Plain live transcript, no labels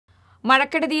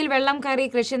മഴക്കെടുതിയിൽ വെള്ളം കയറി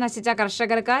കൃഷി നശിച്ച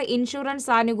കർഷകർക്ക് ഇൻഷുറൻസ്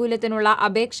ആനുകൂല്യത്തിനുള്ള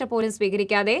അപേക്ഷ പോലും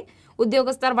സ്വീകരിക്കാതെ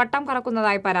ഉദ്യോഗസ്ഥർ വട്ടം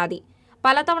കറക്കുന്നതായി പരാതി.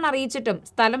 പലതവണ അറിയിച്ചിട്ടും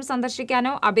സ്ഥലം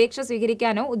സന്ദർശിക്കാനോ അപേക്ഷ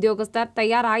സ്വീകരിക്കാനോ ഉദ്യോഗസ്ഥർ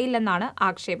തയ്യാറായില്ലെന്നാണ്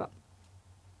ആക്ഷേപം.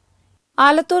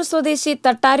 ആലത്തൂർ സ്വദേശി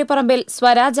തട്ടാരുപറമ്പിൽ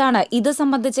സ്വരാജാണ് ഇത്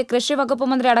സംബന്ധിച്ച് കൃഷിവകുപ്പ്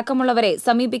മന്ത്രി അടക്കമുള്ളവരെ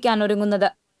സമീപിക്കാനൊരുങ്ങുന്നത്.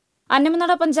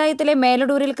 അന്നമനട പഞ്ചായത്തിലെ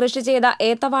മേലടൂരിൽ കൃഷി ചെയ്ത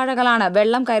ഏത്തവാഴകളാണ്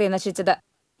വെള്ളം കയറി നശിച്ചത്.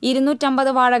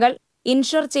 250 വാഴകൾ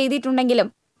ഇൻഷുർ ചെയ്തിട്ടുണ്ടെങ്കിലും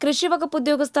കൃഷിവകുപ്പ്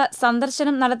ഉദ്യോഗസ്ഥർ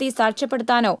സന്ദർശനം നടത്തി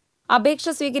സാക്ഷ്യപ്പെടുത്താനോ അപേക്ഷ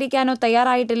സ്വീകരിക്കാനോ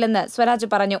തയ്യാറായിട്ടില്ലെന്ന് സ്വരാജ്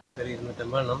പറഞ്ഞു.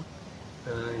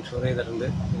 ഇൻഷുർ ചെയ്തിട്ടുണ്ട്.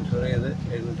 ഇൻഷുർ ചെയ്ത്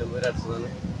 750 അടച്ചതാണ്.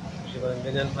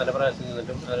 കൃഷിഭവനിൽ ഞാൻ പല പ്രാവശ്യം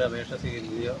നിന്നിട്ടും അവർ അപേക്ഷ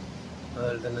സ്വീകരിക്കുകയോ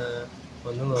അതുപോലെ തന്നെ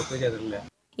ഒന്നും നോക്കുകയോ ചെയ്തിട്ടില്ല.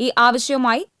 ഈ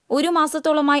ആവശ്യവുമായി 1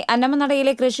 മാസത്തോളമായി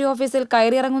അന്നമനടയിലെ കൃഷി ഓഫീസിൽ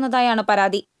കയറിയിറങ്ങുന്നതായാണ്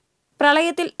പരാതി.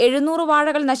 പ്രളയത്തിൽ 700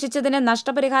 വാഴകൾ നശിച്ചതിന്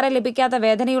നഷ്ടപരിഹാരം ലഭിക്കാത്ത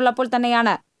വേദനയുള്ളപ്പോൾ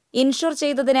തന്നെയാണ് ഇൻഷുർ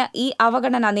ചെയ്തതിന് ഈ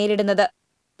അവഗണന നേരിടുന്നത്.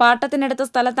 പാട്ടത്തിനെടുത്ത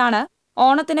സ്ഥലത്താണ്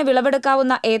ഓണത്തിന്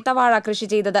വിളവെടുക്കാവുന്ന ഏത്തവാഴ കൃഷി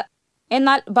ചെയ്തത്.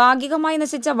 എന്നാൽ ഭാഗികമായി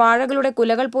നശിച്ച വാഴകളുടെ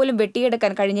കുലകൾ പോലും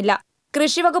വെട്ടിയെടുക്കാൻ കഴിഞ്ഞില്ല.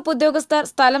 കൃഷിവകുപ്പ് ഉദ്യോഗസ്ഥർ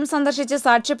സ്ഥലം സന്ദർശിച്ച്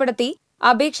സാക്ഷ്യപ്പെടുത്തി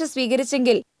അപേക്ഷ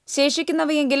സ്വീകരിച്ചെങ്കിൽ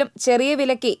ശേഷിക്കുന്നവയെങ്കിലും ചെറിയ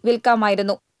വിലയ്ക്ക്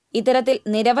വിൽക്കാമായിരുന്നു. ഇത്തരത്തിൽ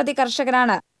നിരവധി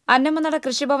കർഷകരാണ് അന്നമനട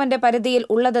കൃഷിഭവന്റെ പരിധിയിൽ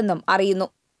ഉള്ളതെന്നും അറിയുന്നു.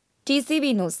 TCV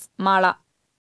news, Mala.